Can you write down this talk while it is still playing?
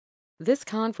This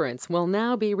conference will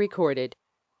now be recorded.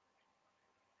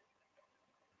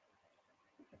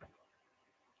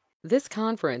 This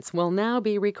conference will now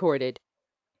be recorded.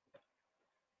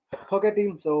 Okay,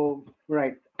 team. So,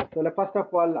 right. So, first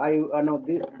of all, I know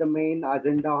this the main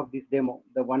agenda of this demo,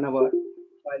 the 1 hour.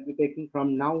 So I'll be taking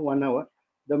from now 1 hour.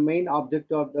 The main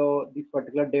object of the this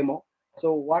particular demo.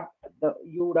 So, what the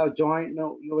you would have joined.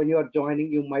 No, you when you are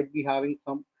joining, you might be having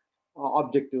some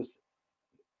objectives.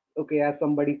 Okay, as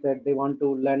somebody said, they want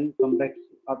to learn some Rex,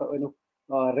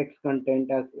 Rex content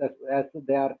as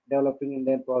they are developing in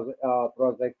their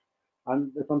projects,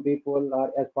 and some people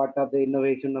are as part of the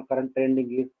innovation of current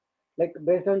trending is like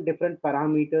based on different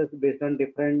parameters, based on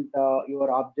different your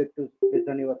objectives, based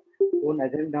on your own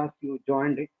agendas, you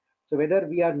joined it. So whether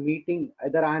we are meeting,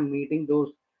 either I am meeting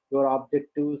those your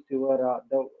objectives, your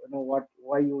the what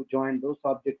why you joined those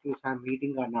objectives, I'm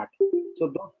meeting or not. So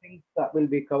those things will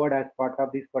be covered as part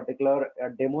of this particular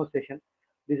demo session.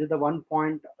 This is the one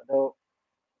point, the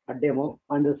demo,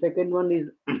 and the second one is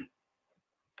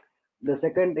the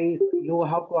second is you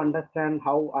have to understand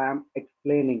how I am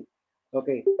explaining.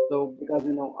 Okay, so because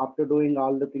after doing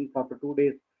all the things after 2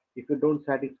 days, if you don't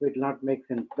satisfy, it will not make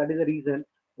sense. That is the reason.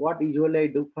 What usually I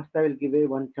do first, I will give a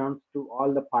one chance to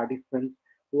all the participants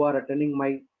who are attending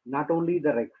my not only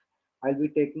the Rex. I'll be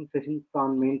taking sessions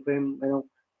on mainframe,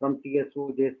 from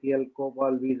TSO, JCL,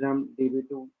 COBOL, VSAM,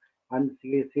 DB2, and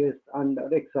CICS and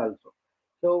Rex also.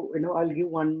 So, I'll give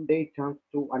 1 day chance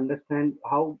to understand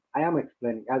how I am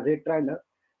explaining as a trainer.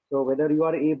 So whether you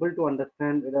are able to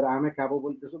understand whether I am a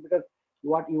capable, so because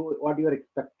what your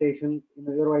expectations,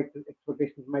 your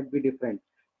expectations might be different.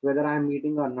 Whether I am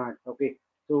meeting or not. Okay.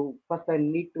 So first I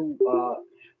need to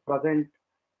present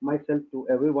myself to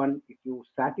everyone. If you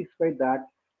satisfy that,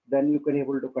 then you can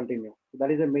able to continue. So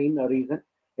that is the main reason.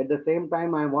 At the same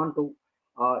time, I want to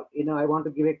I want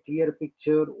to give a clear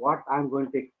picture what I'm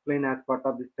going to explain as part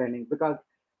of this training because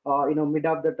mid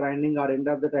of the training or end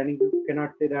of the training you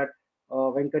cannot say that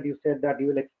Venkat, you said that you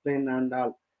will explain and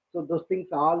all. So those things,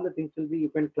 all the things will be, you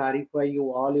can clarify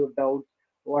you all your doubts.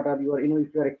 What are your,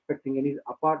 if you are expecting any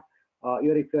apart,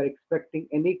 if you are expecting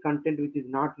any content which is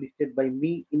not listed by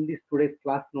me in this today's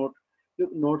class notes,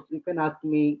 you can ask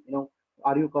me.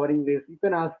 Are you covering this? You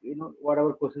can ask,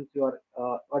 whatever questions are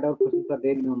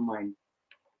there in your mind.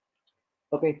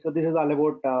 Okay, so this is all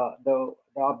about the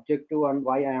objective and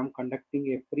why I am conducting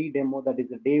a free demo, that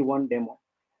is a day one demo.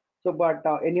 So, but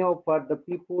anyhow, for the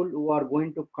people who are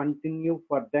going to continue,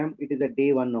 for them it is a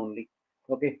day one only.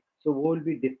 Okay, so we will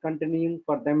be discontinuing.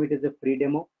 For them it is a free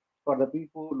demo. For the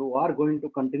people who are going to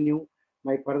continue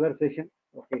my further session,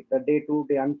 okay, the day two,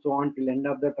 day and so on till end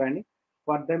of the training.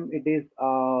 For them it is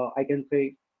I can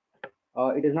say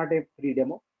it is not a free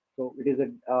demo. So it is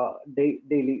a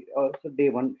daily so day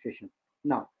one session.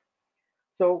 Now,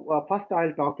 so first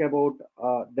I'll talk about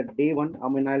the day one. I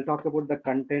mean, I'll talk about the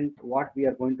content, what we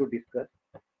are going to discuss.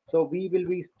 So we will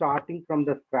be starting from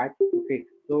the scratch. Okay.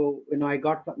 So, I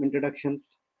got some introductions.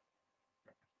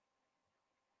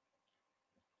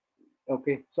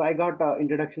 Okay. So I got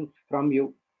introductions from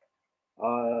you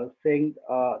saying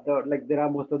like there are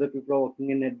most of the people are working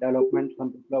in development.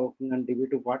 Some people are working on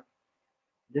DB2 part.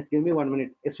 Just give me 1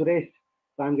 minute. Suresh,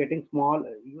 so I'm getting small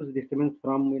use disturbance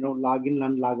from, login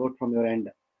and log out from your end.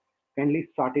 Kindly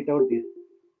sort it out this.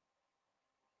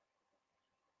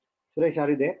 Suresh,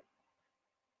 are you there?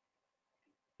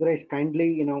 Suresh,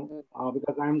 kindly,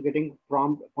 because I'm getting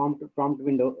prompt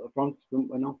window,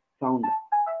 sound.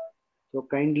 So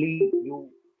kindly you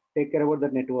take care about the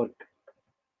network.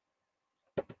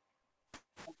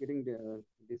 Getting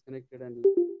disconnected and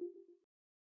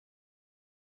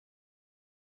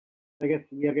I guess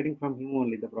we are getting from him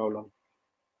only the problem.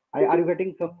 Are you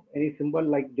getting any symbol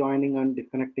like joining and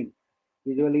disconnecting?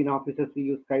 Usually in offices we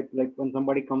use Skype. Like when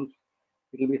somebody comes,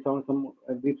 it will be some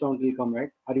beep sound will come,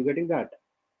 right? Are you getting that?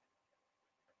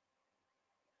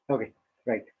 Okay,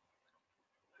 right.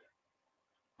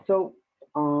 So,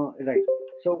 right.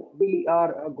 So we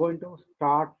are going to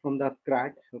start from the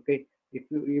scratch. Okay. If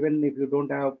you even if you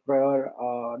don't have prior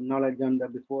knowledge on the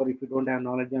before, if you don't have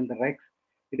knowledge on the Rex,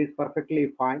 it is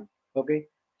perfectly fine. Okay.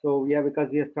 So yeah, because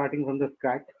we are starting from the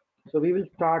scratch. So we will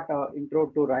start intro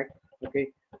to Rex.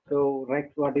 Okay. So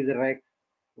Rex, what is a Rex?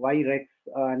 Why Rex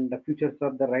and the futures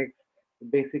of the Rex, the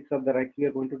basics of the Rex. We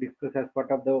are going to discuss as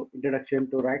part of the introduction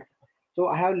to Rex. So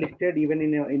I have listed even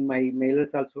in my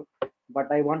mailers also, but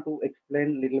I want to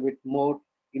explain a little bit more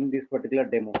in this particular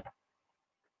demo.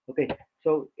 Okay,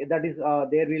 so that is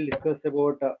there we'll discuss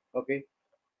about okay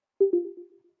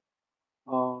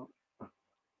uh,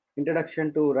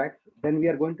 introduction to Rex. Then we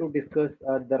are going to discuss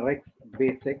the Rex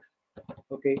basics.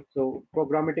 Okay, so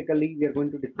programmatically, we are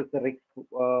going to discuss the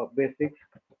Rexx basics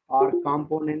or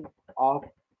components of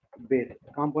the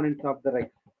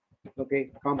Rexx.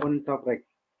 Okay, components of Rexx.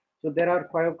 So there are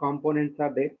five components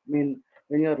are there. I mean,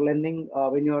 when you're learning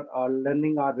or when you're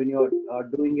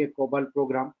doing a COBOL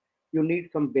program, you need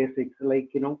some basics like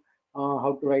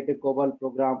how to write a COBOL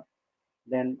program,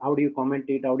 then how do you comment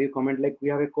it? How do you comment? Like we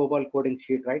have a COBOL coding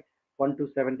sheet, right? 1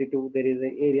 to 72. There is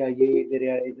a area A,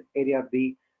 there is area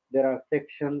B. There are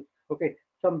sections. Okay,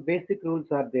 some basic rules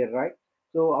are there, right?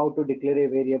 So how to declare a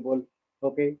variable?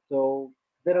 Okay, so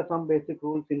there are some basic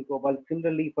rules in COBOL.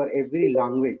 Similarly, for every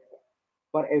language,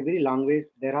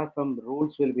 there are some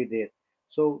rules will be there.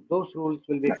 So those rules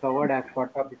will be covered as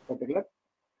part of this particular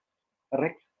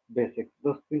Rexx basics.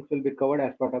 Those things will be covered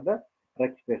as part of the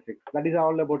Rexx basics. That is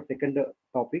all about second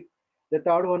topic. The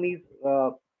third one is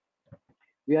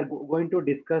we are going to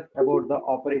discuss about the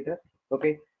operators.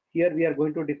 Okay, here we are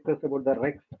going to discuss about the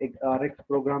Rexx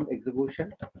program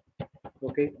execution.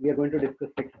 Okay, we are going to discuss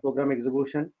Rexx program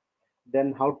execution.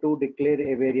 Then how to declare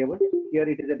a variable. Here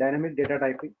it is a dynamic data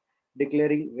typing.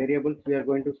 Declaring variables we are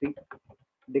going to see.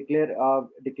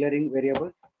 Declaring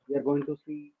variables we are going to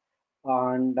see,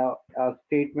 and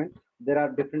statements. There are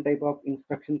different type of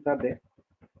instructions are there.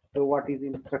 So what is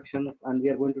instructions, and we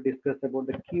are going to discuss about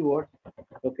the keywords.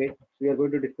 Okay, so we are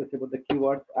going to discuss about the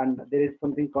keywords, and there is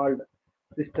something called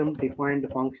system defined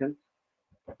functions.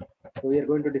 So we are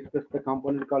going to discuss the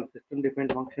component called system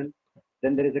defined function.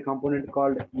 Then there is a component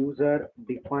called user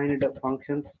defined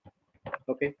functions.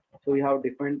 Okay, so we have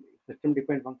different system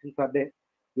defined functions are there,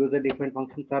 user defined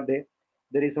functions are there.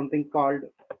 There is something called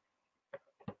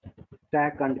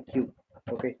stack and queue.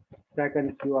 Okay, stack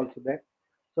and queue also there.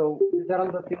 So these are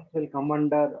all the things will come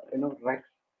under Rexx.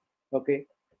 Okay,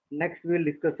 next we will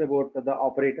discuss about the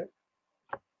operator.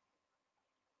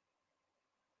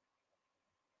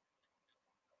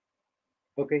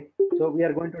 Okay, so we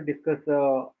are going to discuss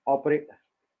operate.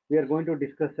 We are going to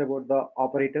discuss about the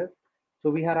operators. So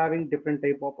we are having different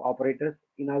type of operators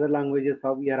in other languages.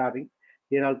 How we are having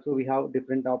here also we have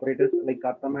different operators like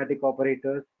arithmetic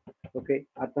operators. Okay,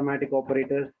 arithmetic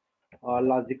operators,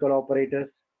 logical operators.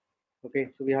 Okay,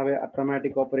 so we have a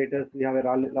arithmetic operators, we have a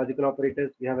logical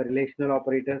operators, we have a relational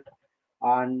operators,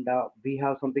 and we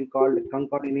have something called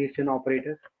concatenation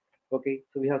operators. Okay,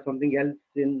 so we have something else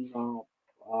in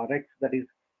Rexx, that is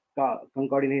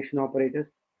concatenation operators.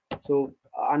 So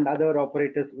and other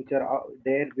operators which are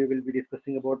there, we will be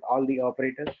discussing about all the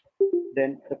operators.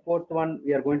 Then the fourth one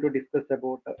we are going to discuss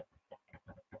about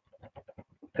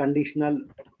conditional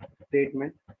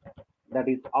statement, that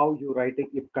is how you write a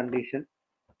if condition.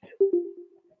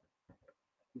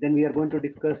 Then we are going to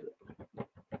discuss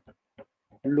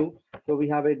loops. So we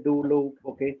have a do loop,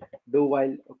 okay, do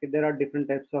while. Okay, there are different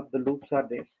types of the loops are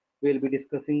there. We will be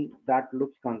discussing that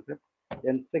loops concept.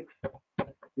 Then six,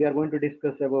 we are going to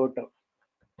discuss about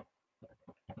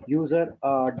user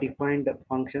defined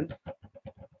functions.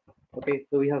 Okay,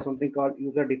 so we have something called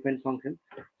user defined function.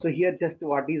 So here just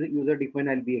what is user defined,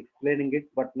 I'll be explaining it,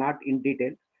 but not in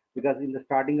detail, because in the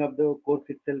starting of the course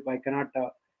itself I cannot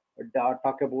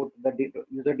talk about the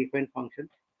user defined functions.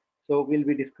 So we'll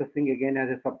be discussing again as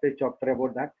a subject chapter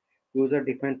about that user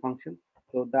defined functions.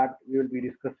 So that we will be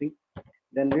discussing.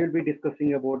 Then we will be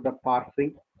discussing about the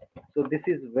parsing. So this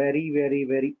is very, very,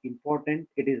 very important.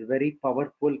 It is very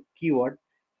powerful keyword,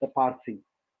 the parsing.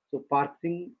 So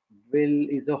parsing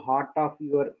is the heart of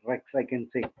your Rexx, I can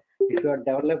say. If you are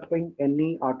developing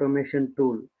any automation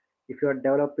tool,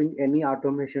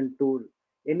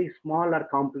 any small or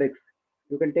complex,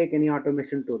 you can take any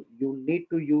automation tool. You need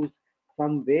to use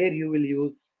somewhere you will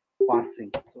use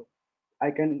parsing.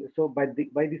 So by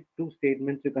these two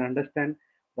statements you can understand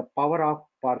the power of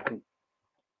parsing.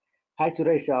 Hi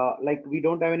Suresh, like we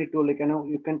don't have any tool, like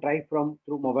you can try from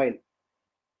through mobile.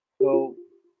 So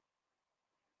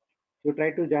you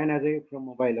try to join as a from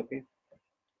mobile, okay?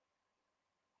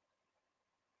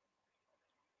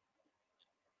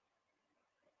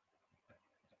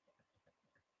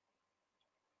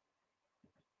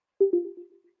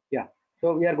 Yeah.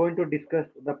 So we are going to discuss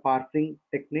the parsing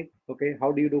technique. Okay,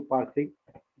 how do you do parsing?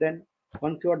 Then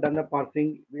once you are done the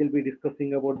parsing, we'll be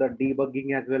discussing about the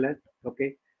debugging as well as.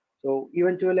 Okay. So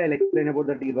eventually I'll explain about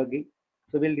the debugging.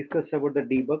 So we'll discuss about the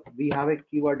debug. We have a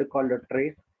keyword called a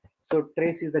trace. So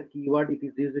trace is the keyword. It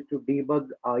is used to debug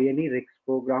any Rexx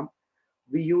program.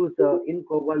 We use in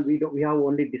COBOL, we have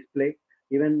only display.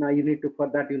 Even you need to, for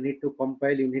that you need to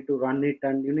compile, you need to run it,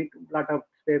 and you need lot of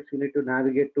steps. You need to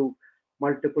navigate to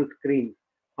multiple screens,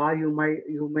 or you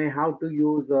may have to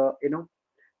use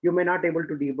you may not able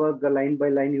to debug line by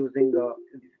line using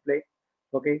display.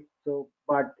 Okay, so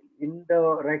but in the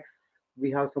Rexx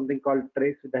we have something called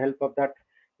trace. With the help of that,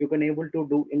 you can able to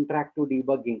do interactive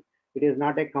debugging. It is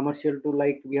not a commercial tool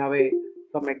like we have a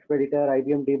some expeditor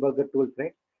IBM debugger tools,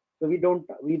 right? So we don't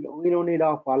need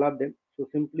of all of them. So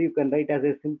simply you can write as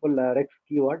a simple Rexx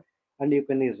keyword and you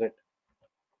can use it.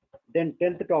 Then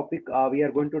 10th topic, we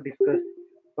are going to discuss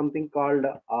something called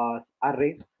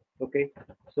arrays. Okay,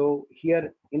 so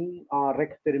here in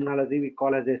Rexx terminology we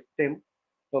call as a stem.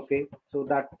 Okay, so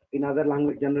that in other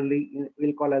language generally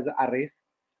we'll call as arrays.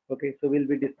 Okay, so we'll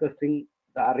be discussing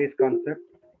the arrays concept.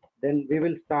 Then we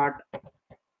will start.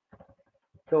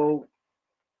 So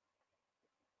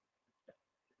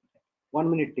 1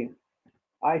 minute thing.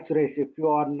 Hi Suresh, if you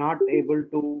are not able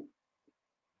to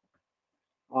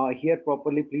hear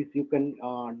properly, please you can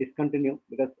discontinue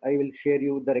because I will share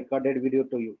you the recorded video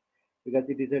to you because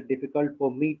it is difficult for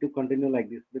me to continue like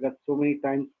this because so many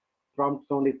times prompt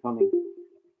sound is coming.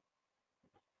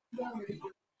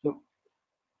 So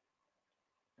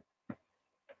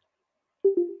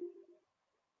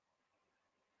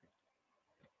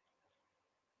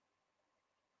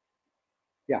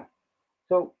yeah,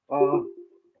 so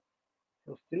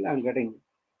so still I'm getting.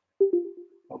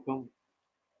 How come?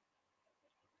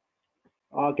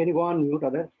 Can you go on mute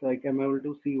others? Like I'm able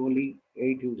to see only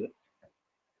 8 users.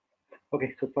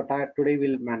 Okay, so for today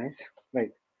we'll manage,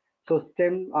 right? So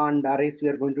stem and arrays we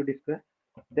are going to discuss.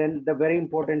 Then the very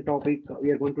important topic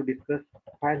we are going to discuss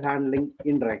file handling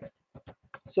in Rexx.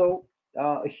 So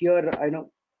here I know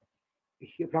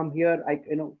from here I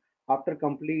after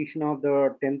completion of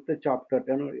the 10th chapter,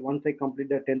 once I complete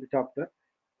the 10th chapter,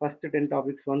 first 10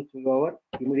 topics once we over,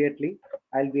 immediately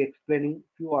I'll be explaining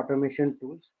few automation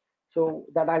tools. So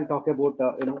that I'll talk about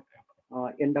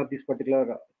end of this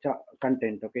particular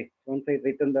content. Okay, once I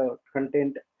written the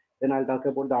content, then I'll talk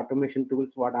about the automation tools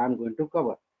what I'm going to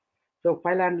cover. So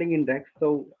file handling index.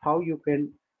 So how you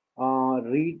can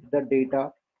read the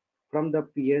data from the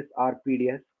PS or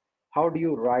PDS. How do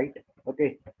you write?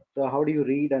 Okay. So how do you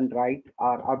read and write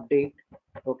or update?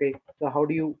 Okay. So how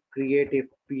do you create a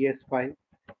PS file?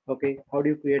 Okay. How do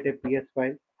you create a PS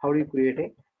file? How do you create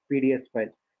a PDS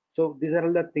file? So these are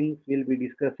all the things we'll be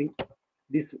discussing.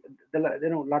 This,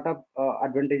 lot of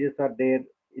advantages are there.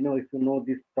 If you know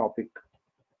this topic.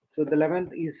 So the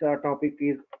 11th is topic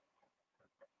is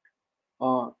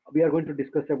we are going to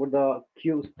discuss about the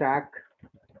queue stack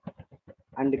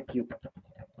and queue.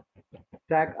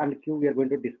 Stack and queue we are going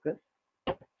to discuss.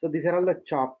 So these are all the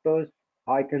chapters.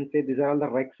 I can say these are all the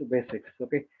Rexx basics.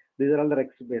 Okay, these are all the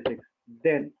Rexx basics.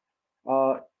 Then,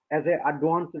 as a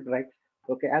advanced Rexx,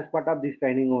 okay, as part of this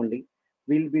training only,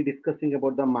 we'll be discussing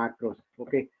about the macros.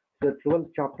 Okay, so 12th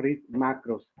chapter is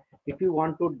macros. If you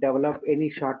want to develop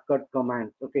any shortcut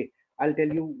commands, okay, I'll tell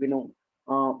you.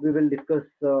 We will discuss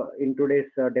in today's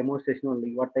demo session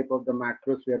only what type of the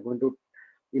macros we are going to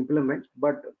implement.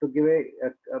 But to give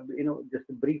just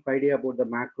a brief idea about the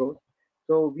macros,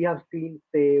 so we have seen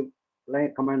save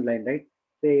line command line, right?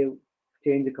 Save,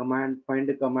 change command, find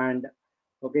a command,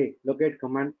 okay, locate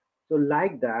command. So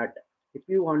like that, if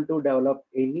you want to develop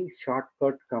any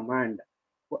shortcut command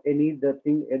for any the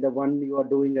thing the one you are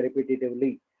doing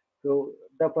repetitively, so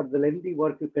the for the lengthy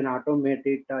work you can automate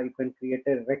it. You can create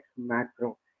a Rexx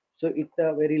macro. So it's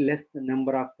a very less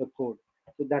number of the code.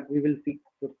 So that we will see.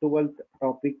 So 12th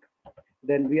topic.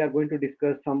 Then we are going to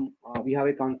discuss some. We have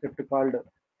a concept called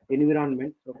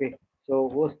environments. Okay, so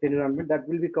host environment that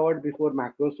will be covered before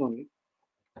macros only.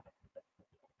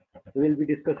 We will be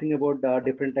discussing about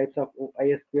different types of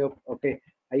ISPF. Okay,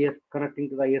 IS connecting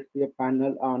to the ISPF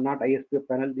panel, not ISPF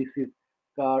panel. This is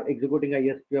executing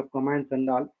ISPF commands and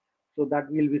all. So that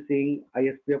we'll be seeing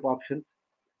ISPF options.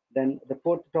 Then the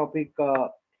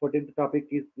 14th topic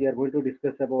is we are going to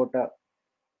discuss about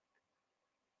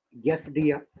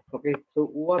SDF. Okay,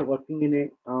 so who are working in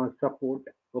a support.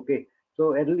 Okay,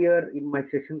 so earlier in my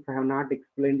sessions I have not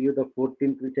explained you the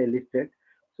 14th which I listed.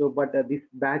 So but this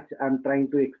batch I'm trying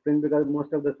to explain because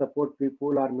most of the support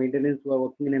people are maintenance who are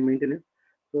working in a maintenance.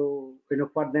 So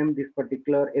for them this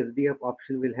particular SDF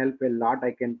option will help a lot,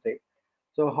 I can say.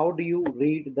 So how do you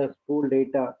read the spool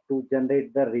data to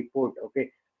generate the report?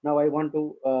 Okay. Now I want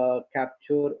to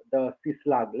capture the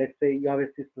syslog. Let's say you have a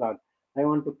syslog. I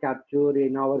want to capture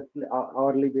in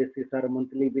hourly basis or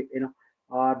monthly,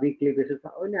 weekly basis,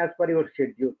 as per your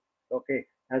schedule. Okay.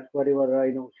 As per your,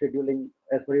 scheduling,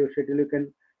 as per your schedule, you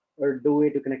can do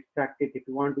it. You can extract it. If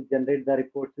you want to generate the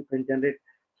reports, you can generate.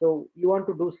 So you want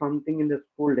to do something in the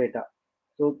spool data.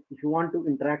 So if you want to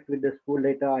interact with the spool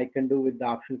data, I can do with the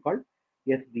option called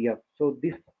SDF. So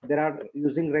this there are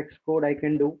using Rexx code I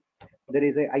can do. There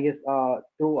is a IS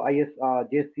through IS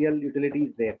JCL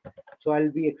utilities there. So I'll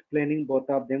be explaining both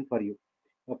of them for you.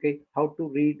 Okay, how to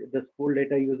read the spool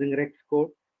data using Rexx code.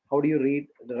 How do you read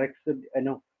the Rexx,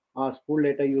 spool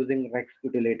data using Rexx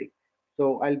utility?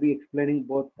 So I'll be explaining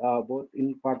both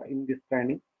in part in this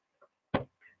training.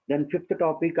 Then fifth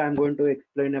topic, I'm going to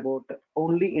explain about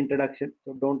only introduction.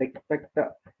 So don't expect the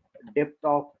depth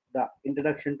of the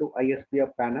introduction to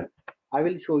ISPF panel. I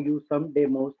will show you some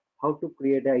demos how to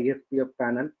create a ISPF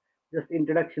panel. Just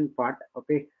introduction part,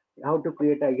 okay? How to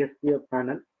create a ISPF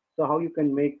panel. So how you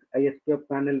can make ISPF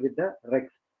panel with the Rexx.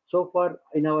 So far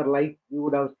in our life, you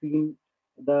would have seen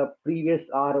the previous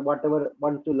or whatever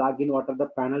once you log in, what are the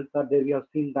panels are there. We have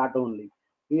seen that only.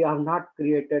 We have not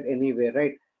created anywhere,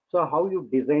 right? So how you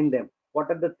design them, what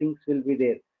are the things will be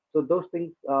there. So those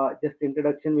things, just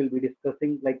introduction will be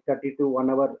discussing like 30 to 1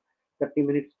 hour, 30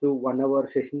 minutes to 1 hour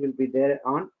session will be there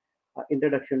on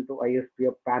introduction to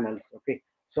ISPF panels. Okay,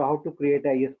 so how to create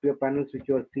ISPF panels which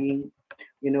you are seeing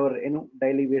in our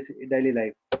daily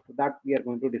life. So that we are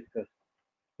going to discuss.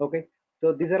 Okay,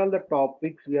 so these are all the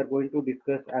topics we are going to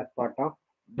discuss as part of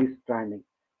this training.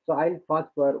 So I'll pause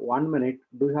for 1 minute.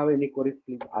 Do you have any queries?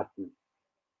 Please ask me.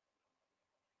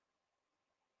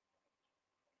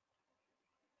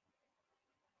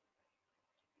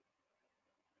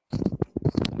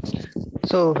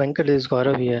 So Venkat is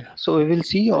Gaurav here. So we will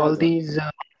see Yeah, all good. these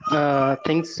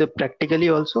things practically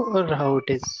also, or how it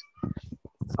is.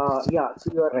 Yeah,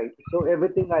 so you are right. So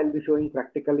everything I'll be showing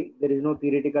practically. There is no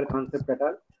theoretical concept at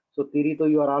all. So theory, though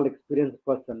you are all experienced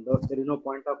person. There is no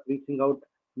point of reaching out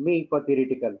me for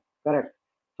theoretical. Correct.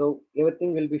 So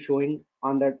everything will be showing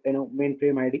on that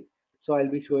mainframe ID. So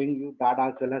I'll be showing you that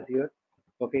as well as here.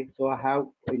 Okay. So I have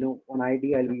one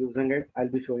ID. I'll be using it. I'll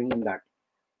be showing in that.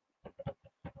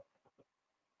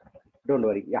 Don't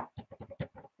worry. Yeah.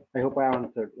 I hope I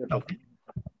answered your Okay. question.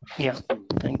 Yeah. Hmm.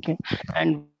 Thank you.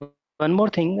 And one more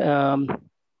thing. Mhm.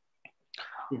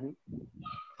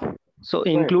 So Go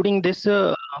ahead. including this,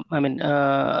 you'll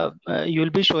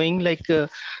be showing like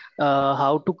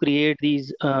how to create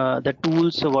these the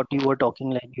tools. What you were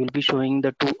talking, like you'll be showing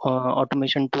the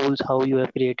automation tools how you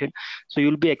have created. So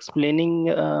you'll be explaining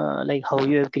like how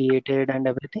you have created and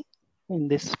everything in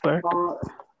this part. Uh,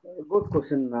 Good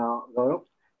question, Gaurav.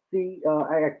 See,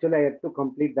 I had to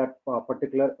complete that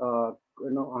particular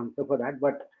answer for that,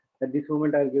 but at this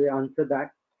moment I'll give you answer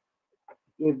that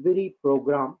every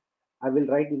program I will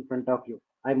write in front of you.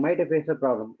 I might face a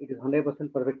problem. It is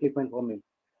 100% perfectly fine for me.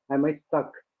 I might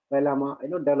stuck while I'm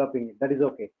developing it. That is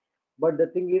okay. But the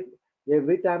thing is,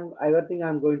 everything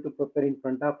I'm going to prepare in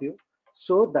front of you,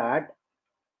 so that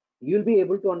you'll be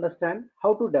able to understand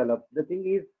how to develop. The thing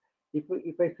is,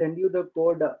 if I send you the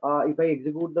code, if I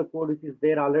execute the code which is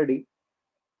there already,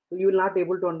 so you will not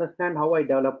able to understand how I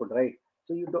developed, right?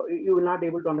 So you will not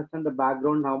able to understand the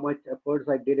background, how much efforts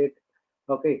I did it.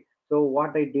 Okay, so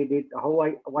what I did it,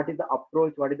 what is the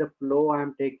approach, what is the flow I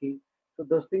am taking. So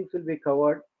those things will be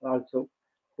covered also.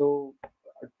 So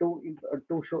to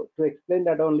explain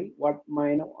that only what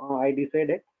my I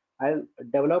decided, I'll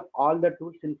develop all the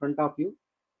tools in front of you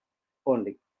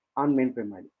only on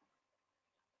mainframe ID.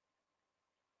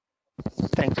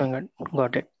 Thanks, Venkat.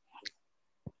 Got it.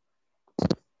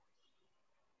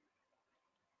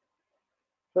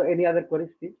 So any other queries,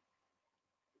 please?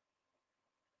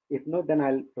 If no, then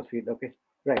I'll proceed. Okay,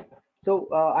 right. So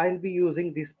I'll be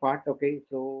using this part. Okay,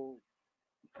 so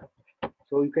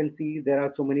you can see there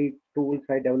are so many tools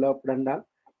I developed and all.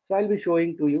 So I'll be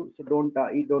showing to you. So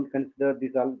you don't consider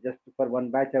this all just for one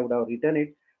batch. I would have written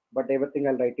it, but everything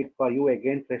I'll write it for you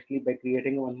again freshly by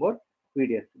creating one more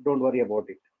PDF. Don't worry about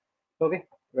it. Okay,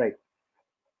 right.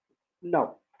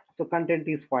 Now, so content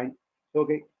is fine.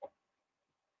 Okay,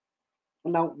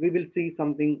 now we will see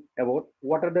something about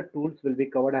what are the tools will be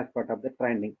covered as part of the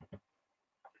training.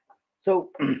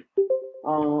 So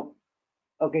uh,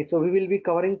 okay, so we will be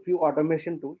covering few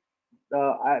automation tools.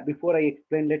 Before I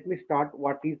explain, let me start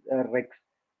what is Rexx,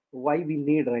 why we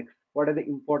need Rexx, what are the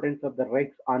importance of the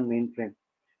Rexx on mainframe.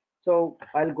 So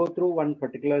I'll go through one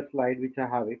particular slide which I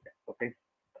have it. Okay,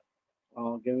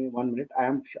 give me 1 minute. I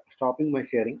am stopping my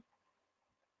sharing.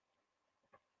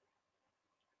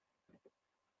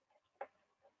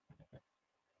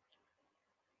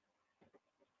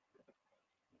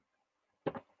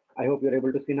 I hope you're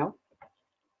able to see now.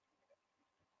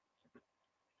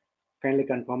 Kindly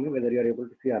confirm me whether you're able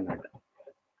to see or not.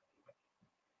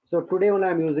 So today only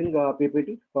I'm using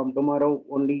PPT. From tomorrow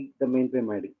only the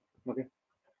mainframe ID. Okay,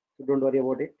 so don't worry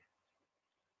about it.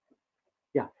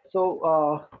 Yeah,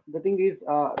 so the thing is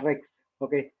Rexx.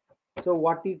 Okay, so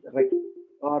what is Rexx?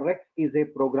 Rexx is a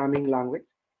programming language.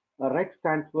 Rexx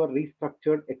stands for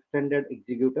restructured extended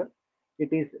executor.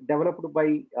 It is developed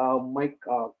by Mike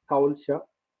Kaulsha.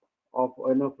 of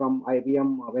from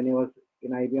IBM. When I was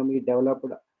in IBM, we developed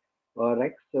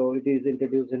Rexx. So it is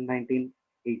introduced in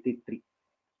 1983.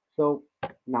 So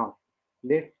now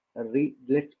let's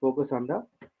focus on the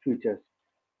features.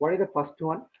 What is the first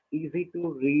one? Easy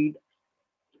to read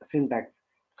syntax.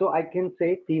 So I can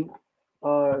say, team,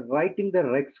 writing the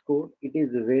Rexx code, it is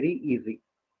very easy,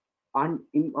 and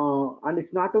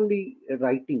it's not only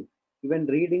writing, even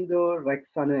reading the Rexx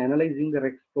and analyzing the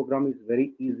Rexx program is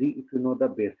very easy if you know the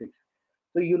basics.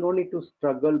 So you don't need to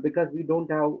struggle because we don't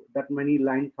have that many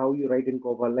lines how you write in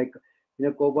COBOL. Like in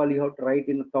a COBOL, you have to write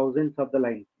in thousands of the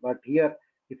lines. But here,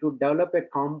 if you develop a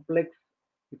complex,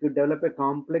 if you develop a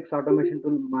complex automation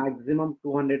tool, maximum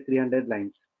 200, 300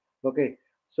 lines. Okay,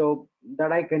 so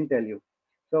that I can tell you.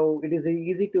 So it is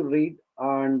easy to read,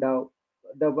 and the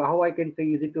how I can say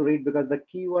easy to read because the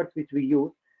keywords which we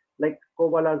use, like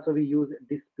COBOL also we use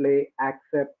display,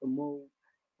 accept, move,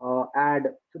 add.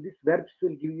 So these verbs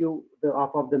will give you the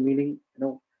half of the meaning,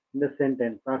 in the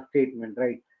sentence or statement,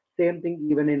 right? Same thing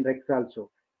even in Rex also.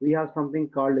 We have something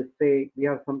called say, we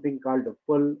have something called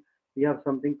pull, we have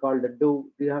something called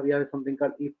do, we have something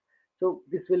called if. So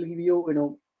this will give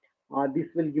you, this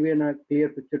will give you a clear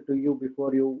picture to you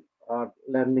before you are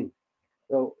learning.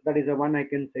 So that is the one I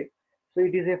can say. So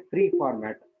it is a free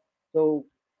format. So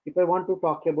if I want to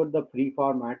talk about the free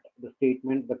format, the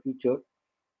statement, the feature,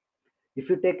 if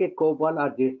you take a COBOL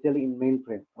or JSTL in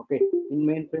mainframe, okay, in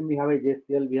mainframe we have a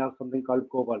JSTL, we have something called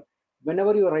COBOL.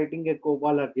 Whenever you are writing a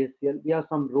COBOL or JSTL, we have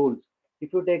some rules.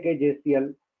 If you take a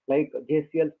JSTL, like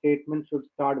JSTL statement should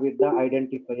start with the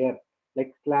identifier,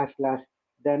 like slash slash,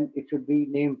 then it should be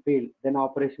name field, then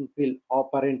operation field,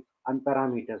 operands and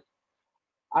parameters,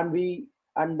 and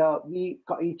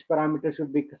each parameter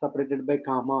should be separated by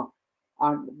comma,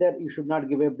 and there you should not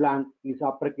give a blank is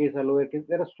uppercase or lowercase.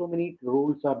 There are so many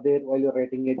rules are there while you're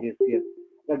writing a JCL.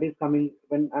 That is coming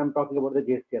when I'm talking about the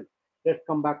JCL. Let's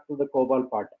come back to the COBOL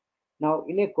part. Now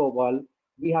in a COBOL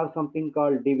we have something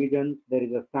called divisions. There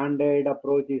is a standard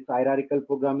approach is hierarchical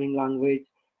programming language,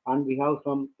 and we have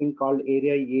something called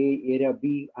area A, area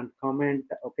B, and comment.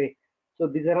 Okay, so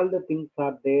these are all the things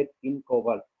are there in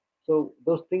COBOL. So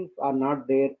those things are not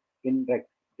there in Rex.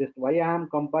 Just why I am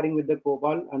comparing with the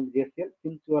COBOL and JSL,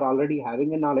 since you are already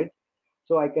having a knowledge,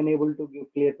 so I can able to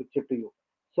give clear picture to you.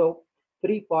 So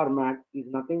free format is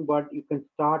nothing but you can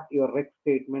start your Rex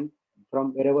statement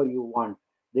from wherever you want.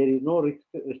 There is no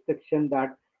restriction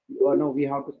that no, we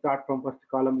have to start from first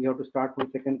column, we have to start from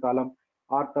second column,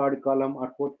 or third column,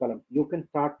 or fourth column. You can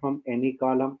start from any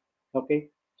column. Okay,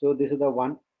 so this is the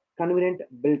one convenient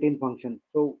built-in function.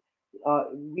 So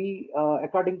we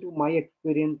according to my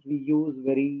experience we use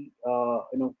very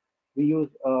we use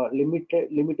limitedly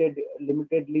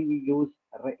we use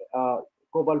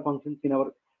COBOL functions in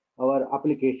our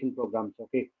application programs.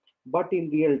 Okay, but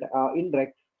in in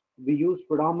Rex we use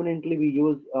predominantly we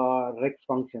use Rex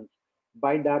functions.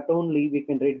 By that only we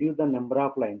can reduce the number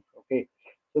of lines. Okay,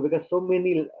 so because so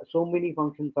many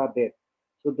functions are there,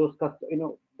 so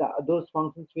those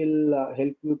functions will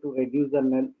help you to reduce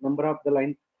the number of the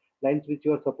lines which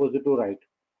you are supposed to write.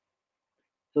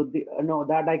 So no,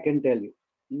 that I can tell you.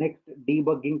 Next,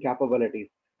 debugging capabilities.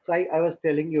 So I was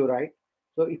telling you, right?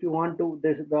 So if you want to,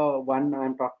 this is the one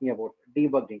I'm talking about,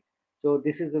 debugging. So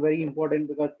this is very important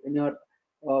because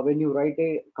when you write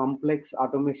a complex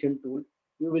automation tool,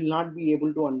 you will not be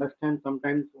able to understand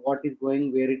sometimes what is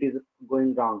going where it is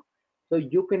going wrong. So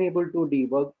you can able to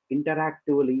debug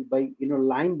interactively by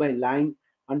line by line,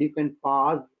 and you can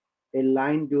pause a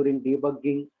line during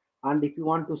debugging. And if you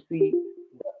want to see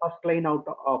the first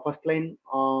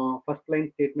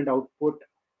line statement output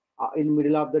in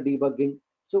middle of the debugging,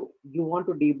 so you want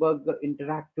to debug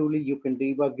interactively, you can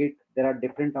debug it. There are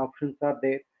different options are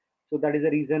there. So that is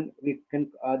the reason we can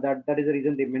that is the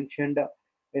reason they mentioned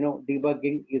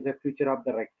debugging is a feature of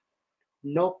the Rex.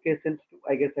 No case sensitive.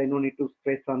 I guess I no need to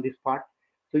stress on this part.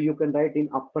 So you can write in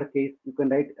uppercase, you can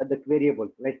write the variable,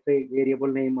 let's say variable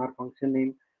name or function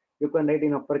name. You can write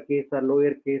in uppercase or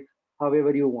lowercase,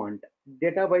 however you want.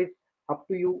 Data wise, up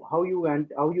to you how you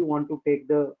want to take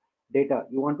the data.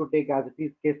 You want to take as it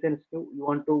is case sensitive. You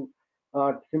want to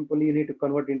simply you need to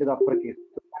convert into the uppercase.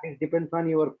 So that is depends on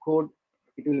your code.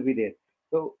 It will be there.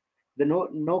 So the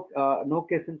no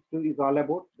case sensitive is all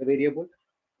about the variable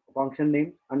function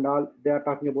name and all. They are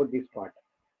talking about this part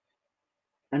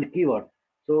and keyword.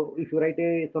 So if you write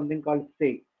a something called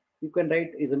say, you can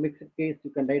write is a mixed case,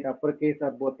 you can write uppercase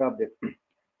or both of them.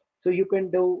 So you can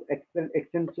do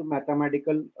extensive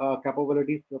mathematical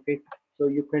capabilities. Okay, so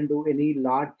you can do any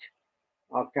large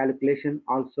calculation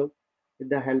also with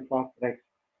the help of Rex.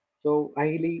 So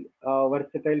highly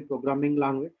versatile programming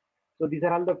language. So these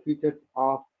are all the features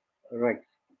of Rexx.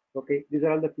 Okay, these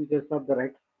are all the features of the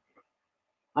Rexx,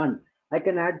 and I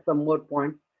can add some more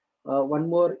points. One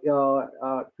more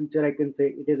feature I can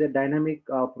say, it is a dynamic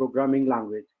programming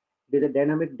language. It is a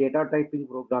dynamic data typing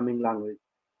programming language.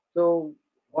 So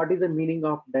what is the meaning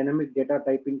of dynamic data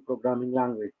typing programming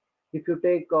language? If you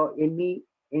take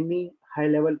any high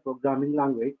level programming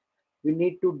language, we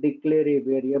need to declare a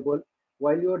variable.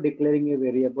 While you are declaring a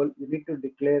variable, you need to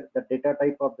declare the data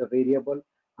type of the variable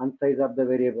and size of the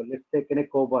variable. Let's take in a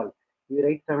COBOL, we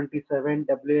write 77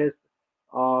 WS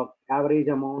average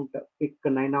amount, pick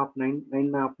 9 of 9,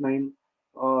 9 of 9,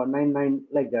 9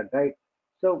 like that, right?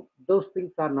 So those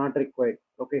things are not required.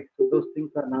 Okay, so those things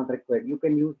are not required. You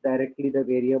can use directly the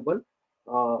variable,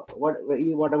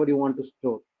 whatever you want to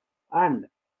store, and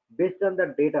based on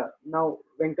the data. Now,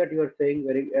 Venkat, you are saying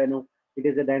very, it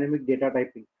is a dynamic data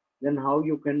typing. Then how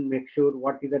you can make sure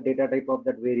what is the data type of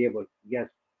that variable? Yes.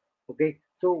 Okay.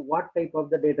 So what type of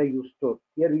the data you store?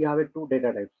 Here we have a two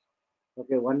data types.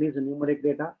 Okay, one is numeric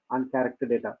data and character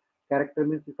data. Character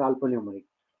means it's alphanumeric.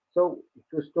 So if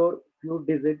you store few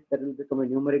digits, that will become a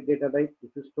numeric data type.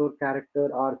 If you store character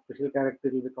or special character,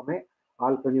 it will become a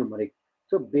alphanumeric.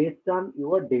 So based on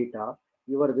your data,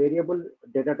 your variable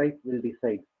data type will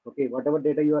decide. Okay, whatever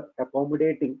data you are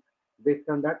accommodating, based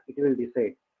on that, it will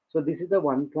decide. So this is the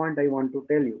one point I want to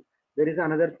tell you. There is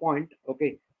another point.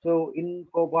 Okay, so in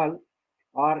COBOL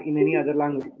or in any other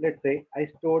language, let's say I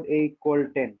stored a equal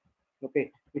 10.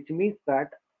 Okay, which means that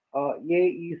a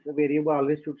is a variable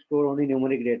always should store only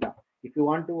numeric data. If you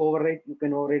want to overwrite, you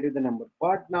can overwrite with the number.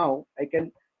 But now I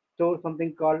can store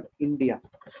something called India,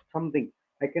 something.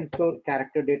 I can store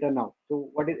character data now. So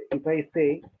what is, if I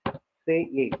say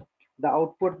a, the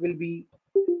output will be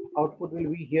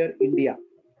here India.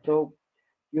 So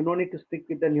you don't need to stick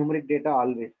with the numeric data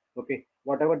always. Okay,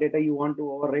 whatever data you want to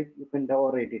overwrite, you can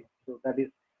overwrite it. So that is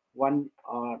one,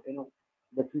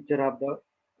 the feature of the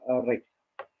Rexx.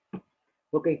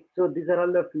 Okay, so these are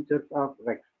all the features of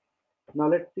Rexx. Now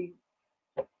let's see.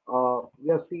 We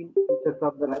have seen features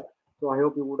of the Rexx, so I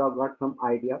hope you would have got some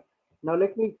idea. Now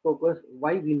let me focus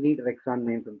why we need Rexx on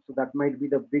mainframe. So that might be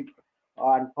the big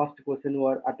and first question who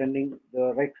are attending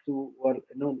the Rexx, who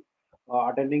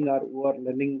are attending or who are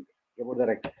learning about the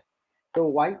Rexx. So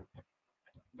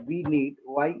we need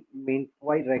why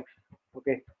Rexx?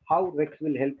 Okay, how Rexx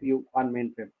will help you on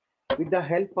mainframe? With the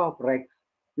help of Rexx,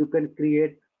 you can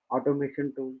create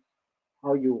automation tools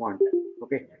how you want.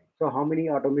 Okay, so how many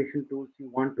automation tools you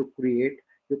want to create,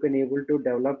 you can able to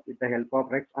develop with the help of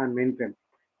Rexx on mainframe.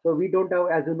 So we don't have,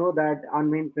 as you know, that on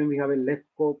mainframe we have a less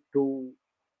scope to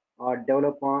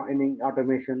develop any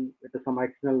automation with some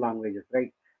external languages,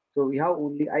 right? So we have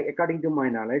only, according to my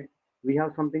knowledge, we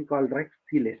have something called Rexx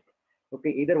list. Okay,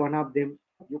 either one of them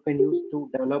you can use to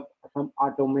develop some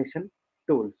automation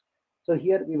tools. So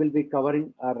here we will be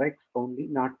covering Rexx only,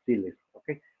 not list.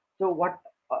 Okay, so what?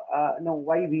 No,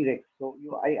 why Rexx? So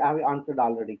I have answered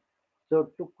already. So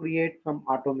to create some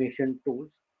automation tools,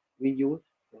 we use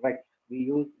Rexx. We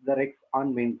use the Rexx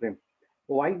on mainframe.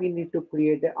 Why we need to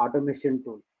create an automation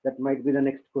tool? That might be the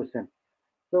next question.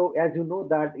 So as you know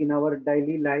that in our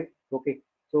daily life, okay,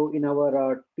 so in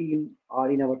our team or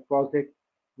in our project,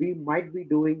 we might be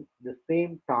doing the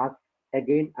same task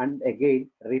again and again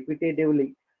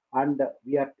repetitively, and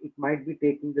it might be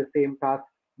taking the same task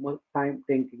most time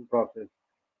thinking process.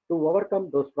 To overcome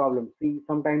those problems, see,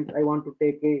 sometimes I want to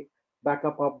take a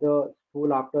backup of the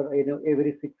school after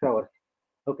every 6 hours.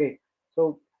 Okay,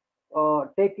 so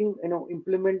taking,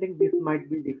 implementing this might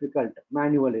be difficult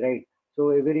manually, right? So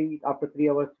every after 3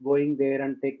 hours going there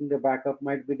and taking the backup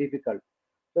might be difficult.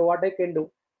 So what I can do,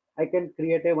 I can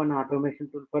create a one automation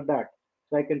tool for that.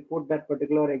 So I can put that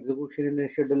particular execution in a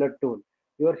scheduler tool.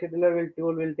 Your scheduler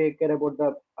tool will take care about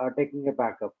the taking a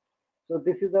backup. So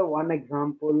this is the one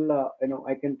example,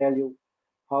 I can tell you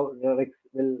how the Rexx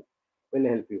will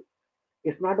help you.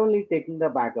 It's not only taking the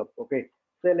backup. Okay,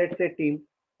 so let's say team,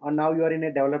 and now you are in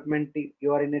a development team.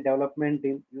 You are in a development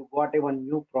team. You got a one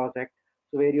new project,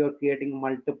 so where you are creating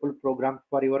multiple programs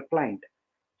for your client.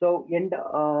 So end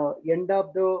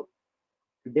of the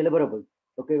deliverables.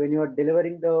 Okay, when you are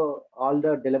delivering the all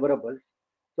the deliverables,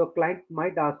 so client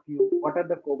might ask you what are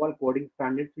the COBOL coding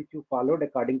standards which you followed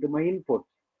according to my inputs.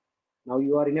 Now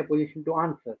you are in a position to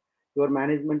answer. Your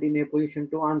management in a position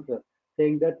to answer,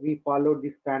 saying that we followed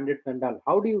the standards and all.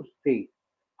 How do you say?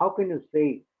 How can you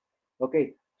say?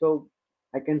 Okay, so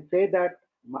I can say that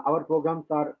our programs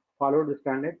are followed the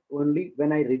standards only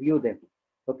when I review them.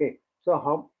 Okay,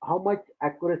 so how much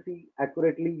accurately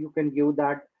you can give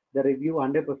that the review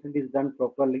 100% is done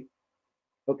properly?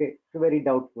 Okay, so very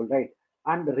doubtful, right?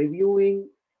 And reviewing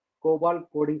COBOL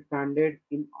coding standards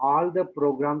in all the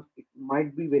programs, it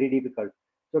might be very difficult.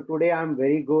 So today I'm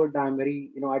very good. I'm very,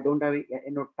 I don't have,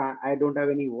 time, I don't have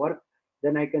any work.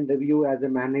 Then I can review as a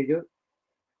manager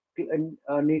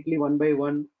neatly one by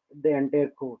one the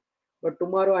entire code. But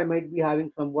tomorrow I might be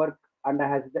having some work and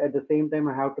at the same time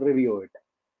I have to review it.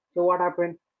 So what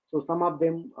happened? So some of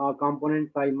them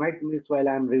components I might miss while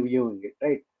I'm reviewing it,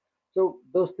 right? So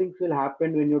those things will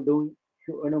happen when you're doing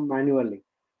manually.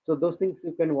 So those things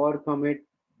you can overcome it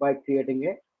by creating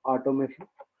a automation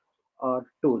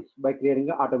tools, by creating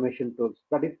a automation tools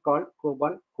that is called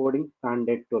COBOL coding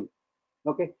standard tool.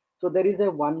 Okay, so there is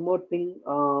a one more thing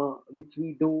which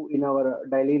we do in our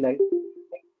daily life.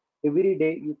 Every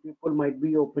day you people might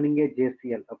be opening a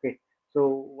JCL. Okay,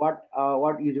 so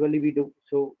what usually we do,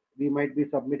 so we might be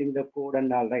submitting the code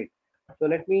and all, right? So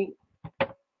let me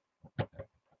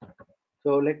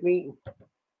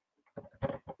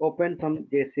open some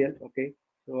JCL. Okay,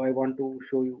 so I want to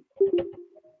show you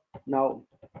now.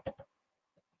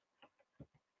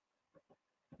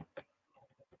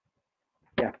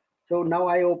 Yeah, so now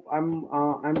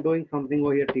I'm doing something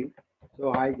over here, team.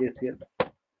 So hi JCL.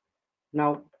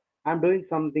 Now I'm doing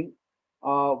something.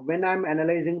 When I'm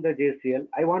analyzing the JCL,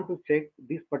 I want to check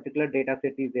this particular data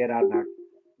set is there or not.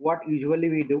 What usually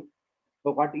we do?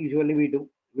 So what usually we do?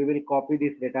 We will copy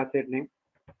this data set name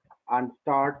and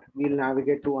start. We'll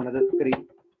navigate to another screen,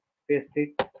 paste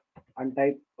it, and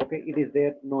type. Okay, it is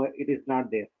there. No, it is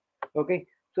not there. Okay,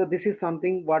 so this is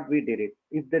something what we did it.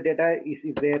 If the data is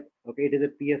there, okay, it is a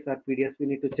PS or PDS. We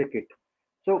need to check it.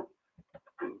 So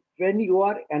when you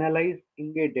are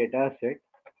analyzing a data set,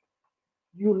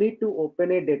 you need to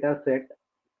open a data set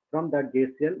from that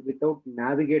JCL without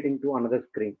navigating to another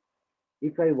screen.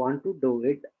 If I want to do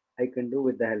it, I can do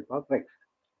with the help of Rexx.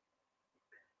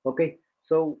 Okay,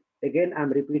 so again, I'm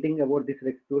repeating about this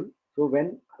Rexx tool. So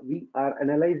when we are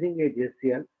analyzing a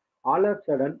JCL, all of a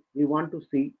sudden we want to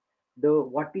see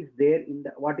what is there in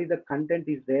the what is the content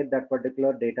is there that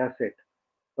particular data set.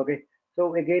 Okay,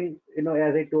 so again,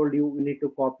 as I told you, we need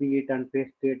to copy it and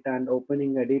paste it and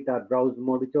opening edit or browse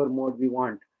mode, whichever mode we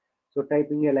want. So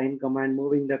typing a line command,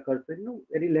 moving the cursor,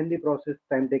 very lengthy process,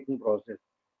 time taking process.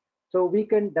 So we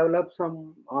can develop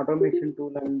some automation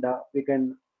tool and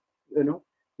you know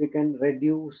we can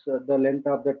reduce the length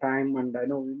of the time and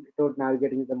without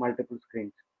navigating the multiple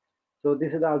screens. So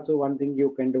this is also one thing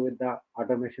you can do with the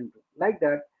automation tool. Like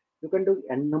that, you can do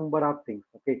a number of things.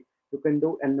 Okay, you can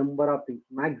do a number of things.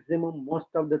 Maximum, most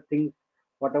of the things,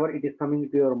 whatever it is coming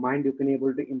to your mind, you can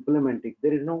able to implement it.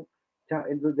 There is no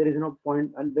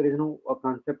point and there is no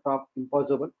concept of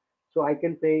impossible. So I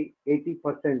can say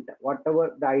 80%,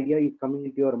 whatever the idea is coming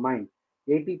into your mind,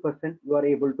 80% you are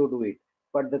able to do it.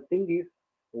 But the thing is,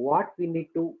 what we need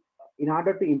to, in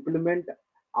order to implement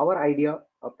our idea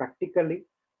practically,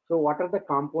 so what are the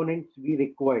components we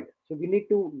required? So we need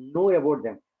to know about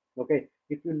them. Okay,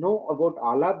 if you know about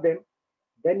all of them,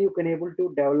 then you can able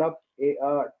to develop a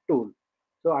tool.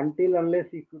 So until unless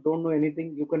if you don't know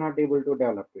anything, you cannot able to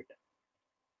develop it.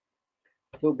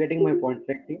 So getting my point,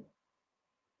 right, team?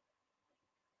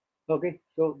 Okay,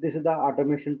 so this is the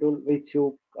automation tool which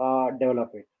you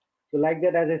develop it. So like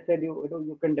that, as I said,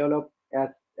 you can develop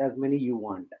as many you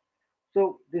want.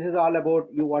 So this is all about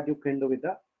you what you can do with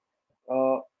the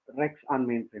Rexx on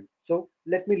mainframe. So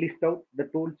let me list out the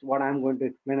tools what I'm going to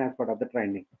explain as part of the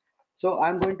training. So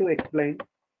I'm going to explain.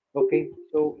 Okay,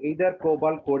 so either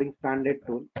COBOL coding standard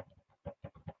tool,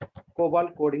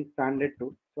 COBOL coding standard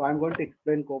tool. So I'm going to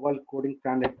explain COBOL coding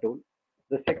standard tool.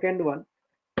 The second one,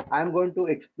 I'm going to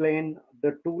explain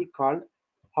the tool called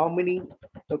how many.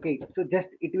 Okay, so just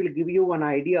it will give you an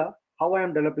idea how I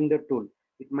am developing the tool.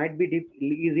 It might be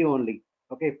easy only.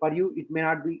 Okay, for you it may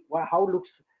not be.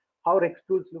 How Rexx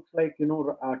tools looks like,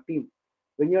 team.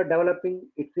 When you are developing,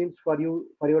 it seems for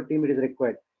your team it is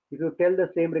required. If you tell the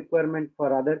same requirement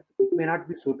for others, it may not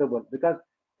be suitable because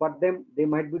for them they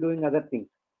might be doing other things.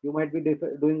 You might be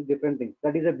doing different things.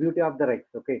 That is the beauty of the Rexx.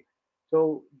 Okay,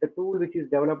 so the tool which is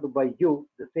developed by you,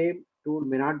 the same tool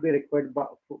may not be required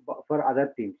for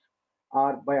other teams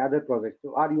or by other projects.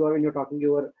 So, or you are when you're talking to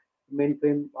your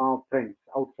mainframe friends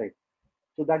outside.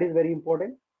 So that is very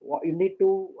important. You need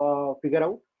to figure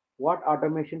out what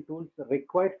automation tools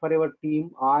required for your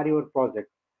team or your project.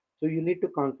 So you need to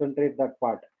concentrate that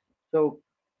part. So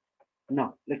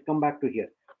now let's come back to here.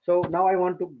 So now I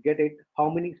want to get it. How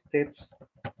many steps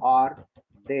are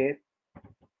there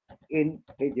in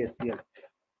a JCL?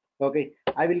 Okay,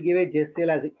 I will give a JCL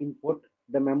as an input,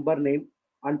 the member name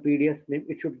and PDS name.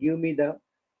 It should give me the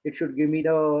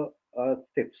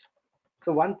steps.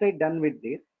 So once I done with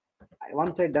this,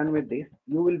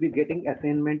 you will be getting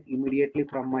assignment immediately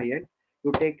from my end.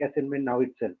 You take assignment now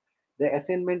itself. The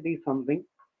assignment is something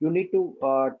you need to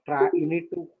track.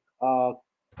 Uh,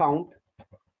 count.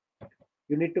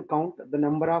 You need to count the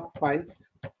number of files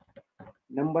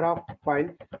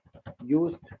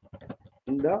used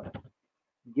in the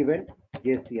given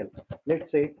JCL.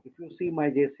 Let's say if you see my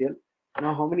JCL,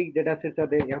 now how many data sets are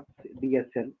there?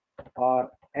 FDSN or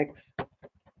X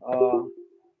uh,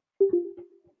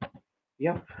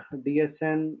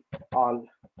 FDSN all.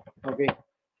 Okay.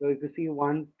 So if you see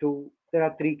one, two, there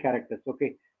are three characters.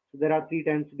 Okay. So there are three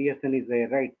times DSN is there,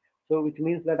 right? So which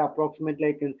means that approximately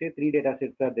I can say three data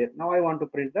sets are there. Now I want to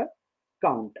print the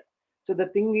count. So the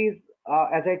thing is,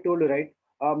 as I told you, right,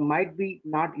 might be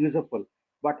not useful,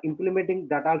 but implementing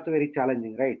that also very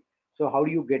challenging, right? So how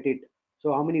do you get it?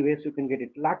 So how many ways you can get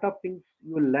it? Lot of things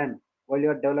you will learn while you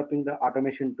are developing the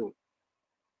automation tool.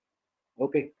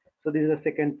 Okay. So this is the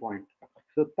second point.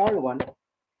 So third one,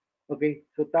 okay.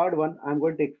 So third one, I'm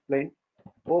going to explain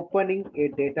opening a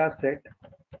data set,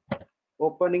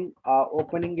 opening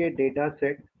a data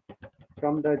set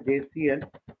from the JCL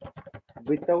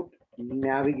without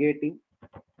navigating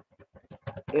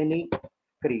any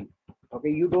screen. Okay,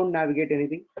 you don't navigate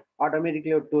anything, automatically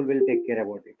your tool will take care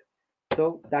about it.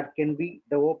 So that can be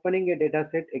the opening a data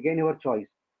set, again your choice.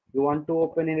 You want to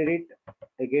open in it,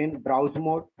 again browse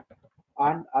mode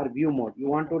and or view mode. You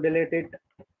want to delete it,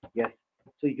 yes.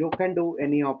 So you can do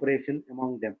any operation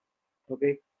among them.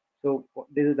 Okay, so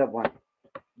this is the one.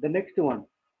 The next one,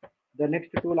 the next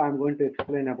tool I'm going to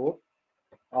explain about.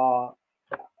 Uh,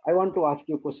 I want to ask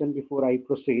you a question before I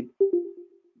proceed.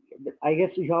 I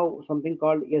guess you have something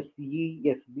called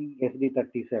SESB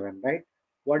SD37, right?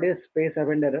 What is space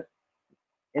abandonner?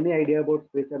 Any idea about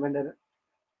space abandonner?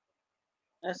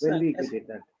 When we As get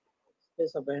that?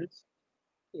 space events,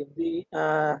 if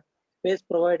the space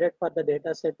provided for the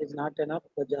data set is not enough,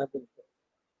 the job will fail.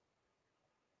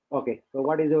 Okay, so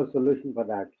what is your solution for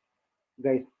that?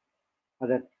 Guys,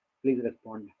 others, please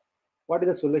respond. What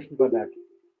is the solution for that?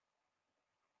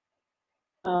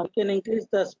 We can increase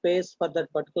the space for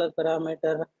that particular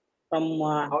parameter from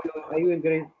How you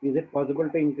increase? Is it possible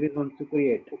to increase once you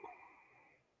create?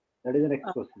 That is the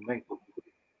next question, right?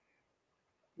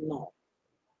 no.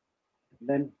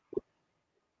 Then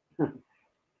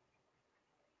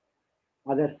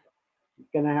others,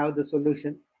 can I have the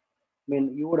solution? I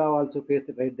mean, you would have also faced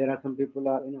it, right? There are some people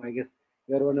are, I guess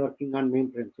you are one working on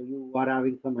mainframe, so you are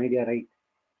having some idea, right?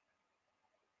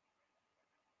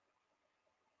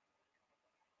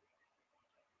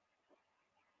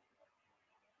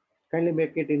 Kindly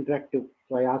make it interactive.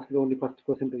 So I asked you only first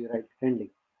question to you, right? Kindly.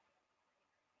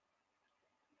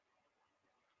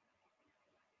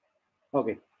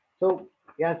 Okay. So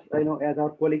yes, I know as our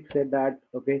colleague said that,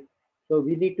 okay. So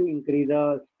we need to increase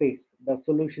the space. The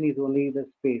solution is only the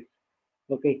space.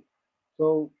 Okay.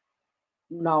 So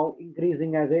now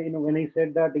increasing as a, when I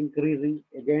said that increasing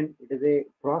again, it is a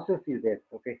process is there.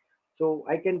 Okay. So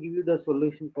I can give you the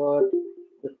solution for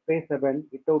the space event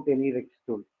without any Rexx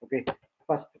tool. Okay.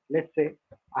 First, let's say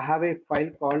I have a file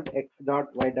called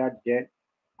x.y.z.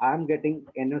 I am getting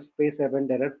n space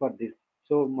event error for this.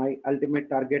 So my ultimate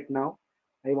target now,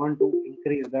 I want to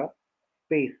increase the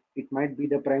space. It might be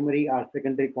the primary or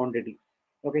secondary quantity.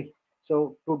 Okay.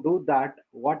 So to do that,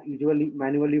 what usually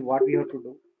manually what we have to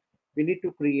do, we need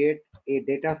to create a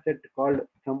data set called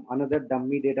some another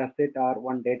dummy data set or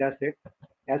one data set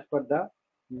as per the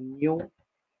new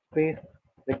space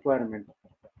requirement.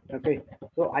 Okay,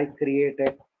 so I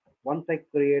created, once I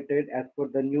created as per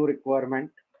the new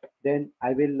requirement, then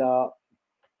I will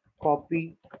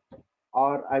copy,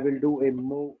 or I will do a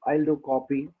move. I'll do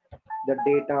copy the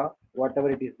data whatever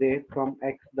it is there from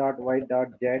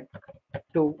x.y.z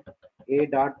to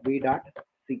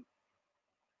a.b.c.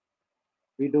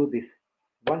 We do this.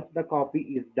 Once the copy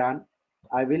is done,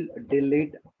 I will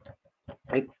delete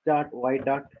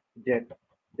x.y.z,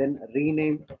 then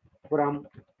rename from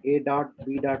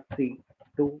a.b.c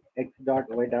to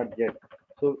x.y.z.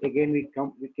 So again we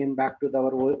came back to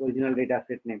our original data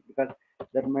set name, because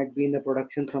that might be in the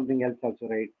production something else also,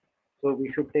 right? So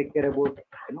we should take care about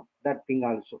that thing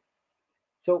also.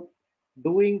 So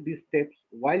doing these steps,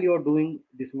 while you're doing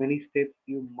this many steps,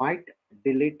 you might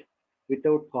delete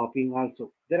without copying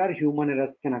also. There are human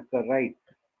errors can occur, right?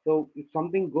 So if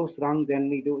something goes wrong,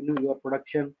 then your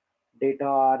production data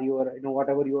or your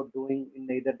whatever you're doing in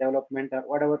either development or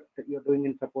whatever that you're doing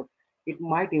in support, it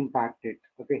might impact it.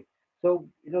 Okay. So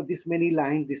this many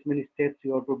lines, this many steps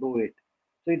you have to do it.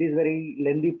 So it is very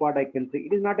lengthy part, I can say.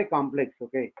 It is not a complex,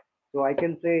 okay. So I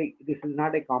can say this is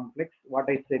not a complex, what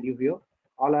I said you here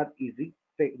all are easy,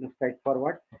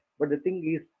 straightforward. But the thing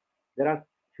is, there are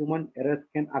human errors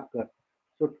can occur.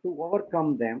 So to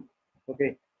overcome them,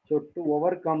 Okay, so to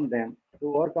overcome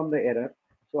the error,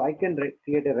 so I can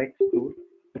create a Rexx tool.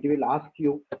 It will ask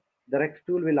you, the Rexx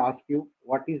tool will ask you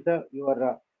what is the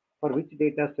your for which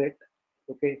data set.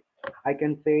 Okay, I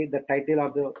can say the title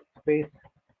of the space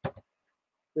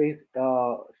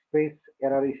space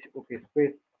error is okay,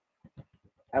 space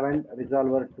event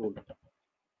resolver tool.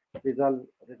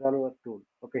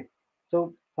 Okay,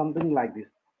 so something like this.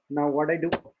 Now what I do,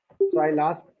 so I'll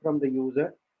ask from the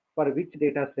user for which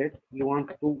data set he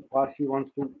wants to or she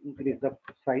wants to increase the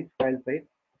file size,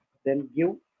 then give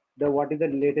the what is the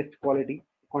latest quantity,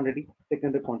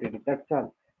 secondary quantity. That's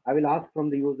all. I will ask from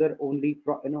the user only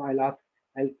I'll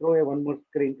throw a one more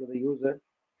screen to the user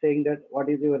saying that what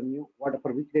is your new what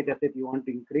for which data set you want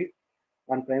to increase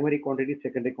on primary quantity,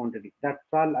 secondary quantity. That's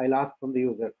all I'll ask from the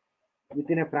user.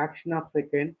 Within a fraction of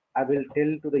second, I will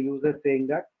tell to the user saying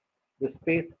that the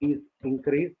space is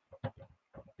increased.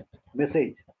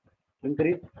 Message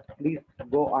increase. Please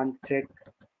go and check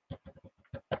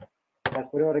as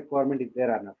per your requirement is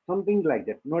there or not. Something like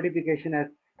that. Notification as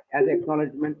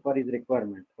acknowledgement for his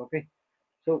requirement. Okay.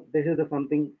 So this is the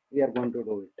something we are going to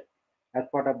do it as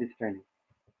part of this training.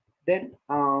 Then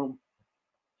the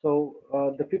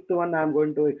fifth one I'm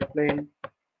going to explain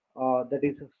that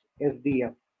is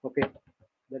SDF. Okay,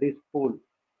 that is spool.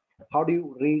 How do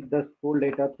you read the spool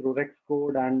data through Rexx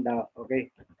code and okay,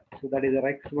 so that is a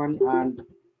Rexx one and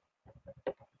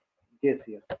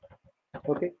JCS.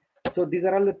 Okay, so these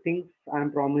are all the things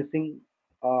I'm promising.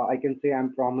 I can say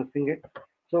I'm promising it.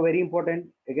 So very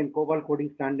important. Again, COBOL coding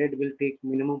standard will take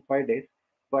minimum 5 days,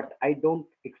 but I don't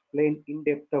explain in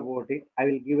depth about it. I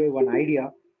will give a one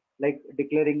idea, like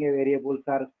declaring a variables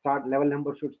or start level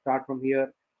number should start from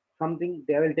here. Something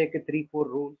they will take a 3-4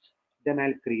 rules, then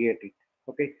I'll create it.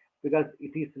 Okay, because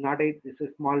it is not a this is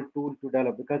a small tool to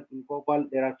develop because in COBOL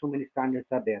there are so many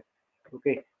standards are there.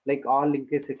 Okay, like all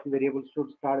linkage section variables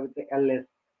should start with the ls,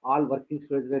 all working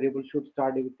storage variables should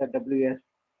start with the ws.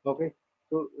 Okay,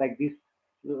 so like this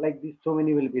so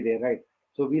many will be there, right?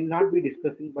 So we'll not be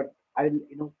discussing, but I'll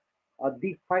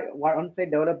these five once I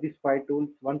develop these 5 tools,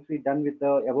 once we done with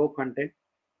the above content,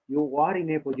 you are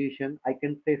in a position, I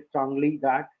can say strongly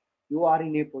that you are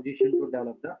in a position to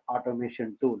develop the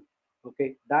automation tool.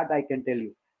 Okay, that I can tell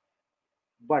you.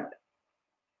 But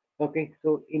okay,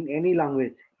 so in any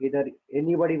language, either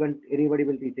anybody will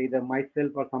teach, either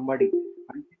myself or somebody.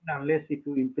 Until unless if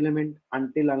you implement,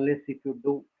 until unless if you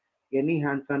do any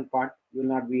hands-on part, you will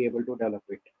not be able to develop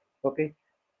it. Okay,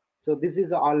 so this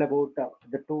is all about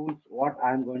the tools. What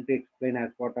I am going to explain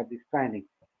as part of this training.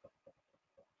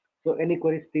 So any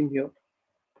queries, team here?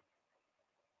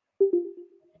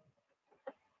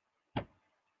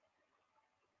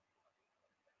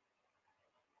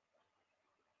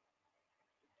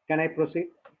 Can I proceed?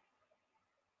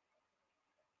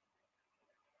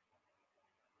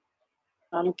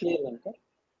 I'm clear, Venkat.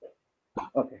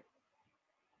 Okay.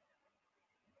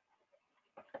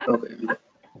 Okay.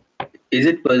 Is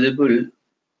it possible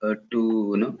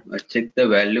to check the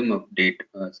volume of date?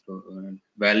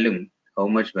 Volume, how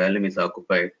much volume is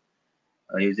occupied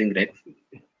using Rexx?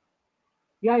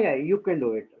 Yeah, you can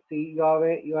do it. See, you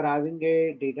are having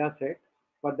a data set.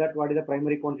 For that, what is the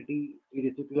primary quantity it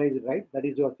is utilized, right? That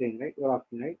is you are saying, right? You are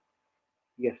asking, right?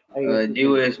 Yes, I guess you can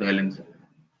do GOS it. volume, sir.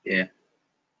 Yeah.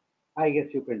 I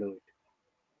guess you can do it.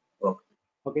 Okay.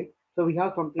 Okay. So we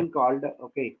have something called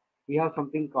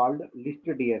list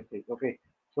DSA. Okay.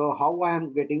 So how I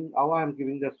am giving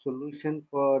the solution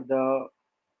for the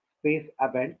space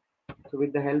event. So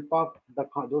with the help of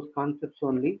those concepts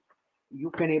only, you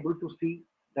can able to see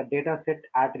the data set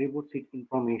attributes its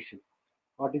information.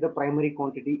 What is the primary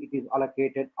quantity it is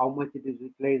allocated, how much it is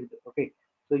utilized. Okay.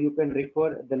 So you can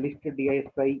refer the list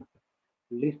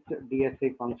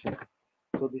DSA function.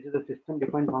 So this is a system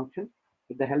defined function.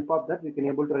 With the help of that, we can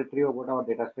able to retrieve about our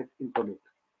data set information.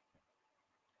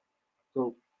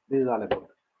 So this is all about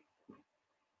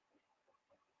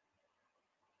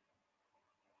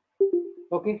it.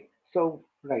 Okay, so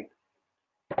right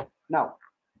now,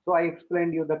 so I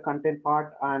explained you the content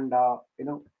part and the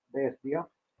SDF.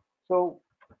 So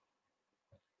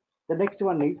the next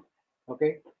one is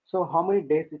okay. So how many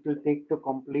days it will take to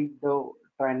complete the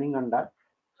training on that?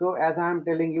 So as I am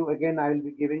telling you again, I will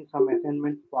be giving some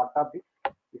assignments part of it.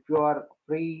 If you are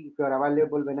free, if you are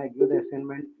available when I give the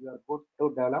assignment, you are good to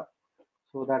develop.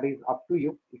 So that is up to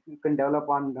you. If you can develop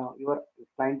on your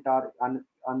client or on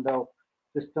the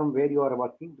system where you are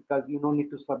working, because you don't need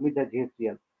to submit the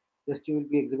JCL. Just you will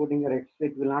be executing your X.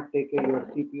 It will not take your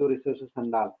CPU resources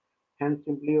and all. Hence,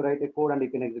 simply you write a code and you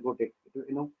can execute it.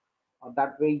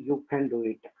 That way you can do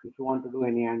it if you want to do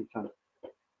any hands-on.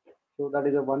 So that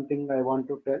is the one thing I want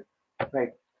to tell.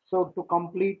 Right. So to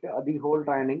complete the whole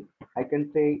training, I can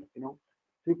say,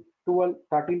 12,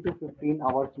 13 to 15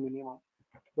 hours minimum.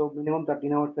 So minimum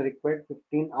 13 hours are required,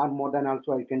 15 or more than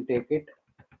also I can take it.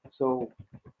 So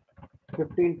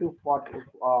 15 to 40,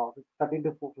 13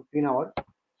 to 15 hours.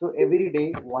 So every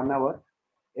day 1 hour,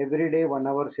 every day 1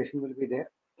 hour session will be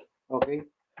there. Okay,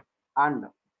 and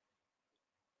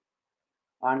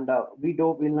we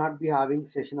will not be having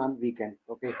session on weekend.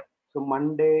 Okay, so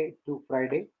Monday to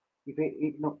Friday. If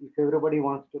everybody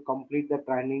wants to complete the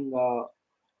training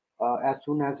as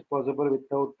soon as possible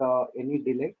without any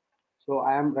delay, so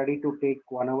I am ready to take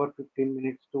 1 hour 15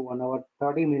 minutes to 1 hour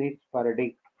 30 minutes per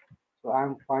day. So I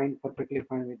am fine, perfectly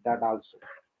fine with that also.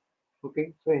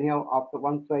 Okay, so anyhow, after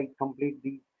once I complete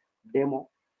the demo,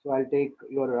 so I'll take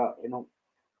your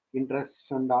interest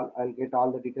and all. I'll get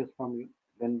all the details from you.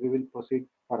 Then we will proceed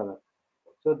further.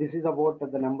 So this is about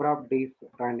the number of days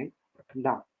training.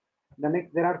 Now, the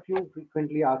next, there are few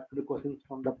frequently asked questions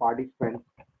from the participants.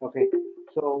 Okay,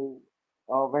 so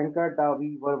Venkat,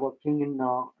 we were working in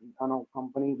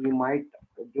company. We might,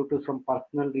 due to some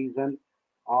personal reason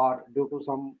or due to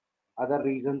some other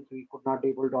reasons, we could not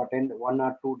able to attend 1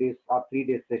 or 2 days or 3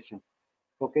 days session.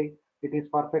 Okay, it is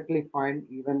perfectly fine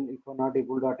even if you're not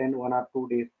able to attend 1 or 2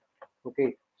 days.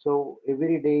 Okay, so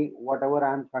every day, whatever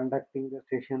I'm conducting the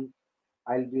sessions,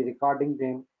 I'll be recording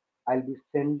them. I'll be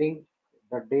sending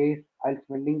the days. I'll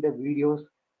sending the videos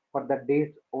for the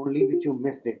days only which you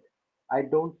missed it. I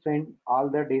don't send all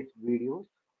the days videos.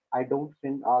 I don't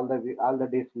send all the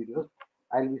days videos.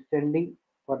 I'll be sending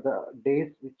for the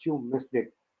days which you missed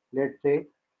it. Let's say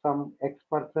some X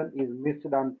person is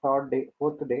missed on third day,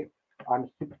 fourth day, on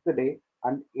sixth day,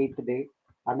 and eighth day,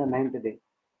 and the ninth day.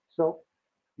 So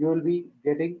you will be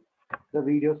getting the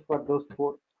videos for those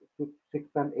four,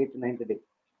 sixth, and eighth, ninth day.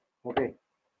 Okay.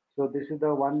 So this is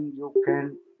the one you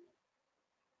can.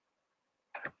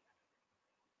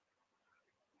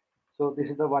 So this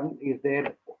is the one is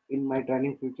there in my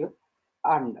training feature,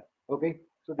 and okay.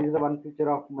 So this is the one feature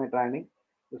of my training.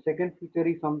 The second feature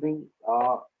is something.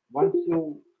 Once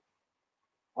you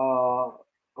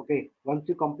okay, once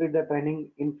you complete the training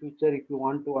in future, if you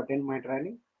want to attend my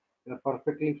training, you're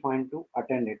perfectly fine to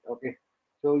attend it. Okay,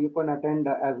 so you can attend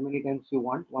as many times you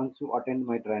want once you attend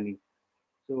my training.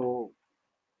 So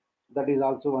that is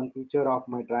also one feature of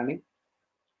my training.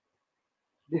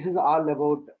 This is all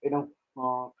about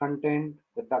content,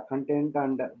 the content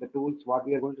and the tools what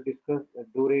we are going to discuss, the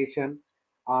duration,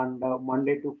 and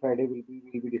Monday to Friday will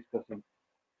be discussing.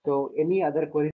 So any other queries